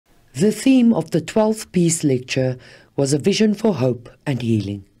The theme of the 12th Peace Lecture was a vision for hope and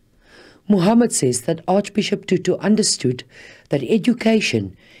healing. Mohammed says that Archbishop Tutu understood that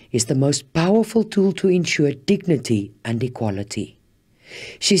education is the most powerful tool to ensure dignity and equality.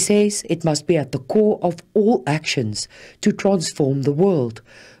 She says it must be at the core of all actions to transform the world,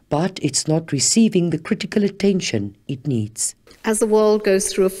 but it's not receiving the critical attention it needs. As the world goes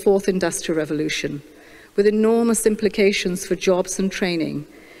through a fourth industrial revolution, with enormous implications for jobs and training,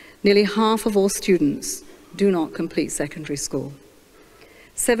 nearly half of all students do not complete secondary school.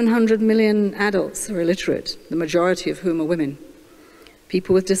 700 million adults are illiterate, the majority of whom are women.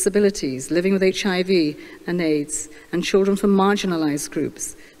 People with disabilities, living with HIV and AIDS, and children from marginalized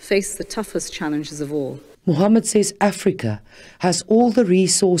groups face the toughest challenges of all. Mohammed says Africa has all the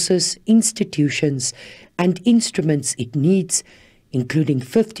resources, institutions, and instruments it needs, including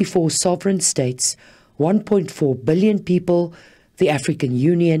 54 sovereign states, 1.4 billion people, the African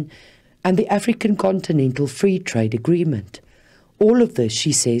Union, and the African Continental Free Trade Agreement. All of this,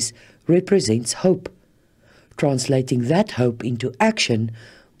 she says, represents hope. Translating that hope into action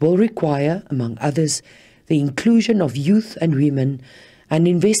will require, among others, the inclusion of youth and women and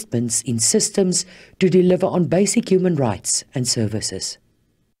investments in systems to deliver on basic human rights and services.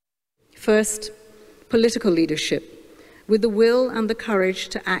 First, political leadership, with the will and the courage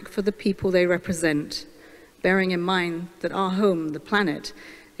to act for the people they represent, bearing in mind that our home, the planet,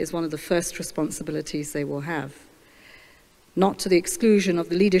 is one of the first responsibilities they will have. Not to the exclusion of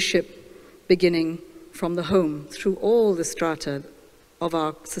the leadership beginning from the home, through all the strata of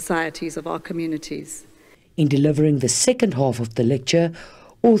our societies, of our communities. In delivering the second half of the lecture,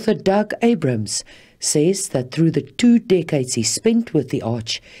 author Doug Abrams says that through the 2 decades he spent with the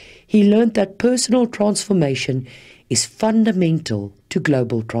Arch, he learned that personal transformation is fundamental to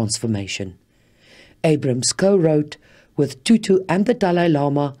global transformation. Abrams co-wrote with Tutu and the Dalai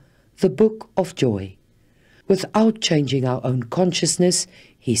Lama the Book of Joy. Without changing our own consciousness,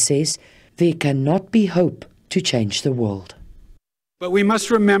 he says, there cannot be hope to change the world. But we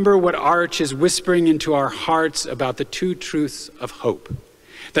must remember what Arch is whispering into our hearts about the 2 truths of hope.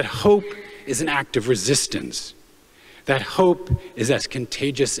 That hope is an act of resistance. That hope is as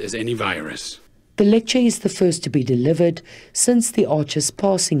contagious as any virus. The lecture is the first to be delivered since the Arch's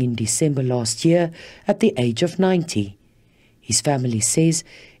passing in December last year at the age of 90. His family says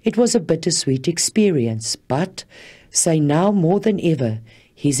it was a bittersweet experience, but say now more than ever,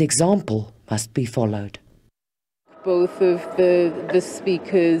 his example must be followed. Both of the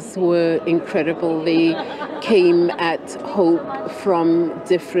speakers were incredible. They came at hope from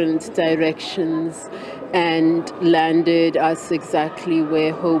different directions and landed us exactly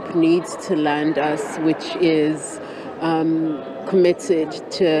where hope needs to land us, which is committed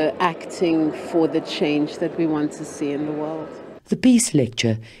to acting for the change that we want to see in the world. The Peace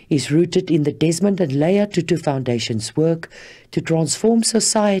Lecture is rooted in the Desmond and Leah Tutu Foundation's work to transform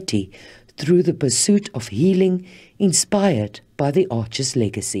society through the pursuit of healing inspired by the Arch's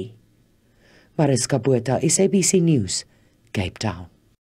legacy. Mariska Botha, SABC News, Cape Town.